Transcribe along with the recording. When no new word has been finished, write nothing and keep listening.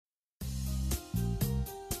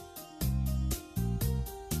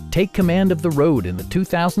Take command of the road in the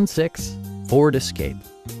 2006 Ford Escape.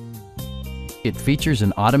 It features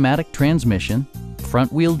an automatic transmission,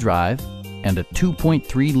 front-wheel drive, and a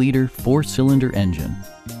 2.3-liter four-cylinder engine.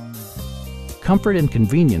 Comfort and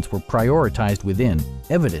convenience were prioritized within,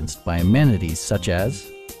 evidenced by amenities such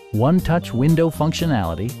as one-touch window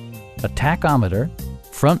functionality, a tachometer,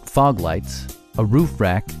 front fog lights, a roof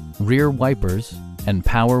rack, rear wipers, and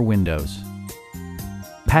power windows.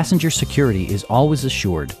 Passenger security is always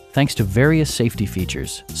assured thanks to various safety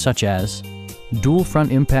features such as dual front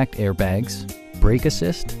impact airbags, brake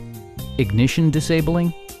assist, ignition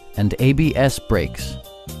disabling, and ABS brakes.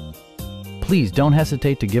 Please don't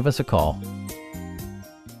hesitate to give us a call.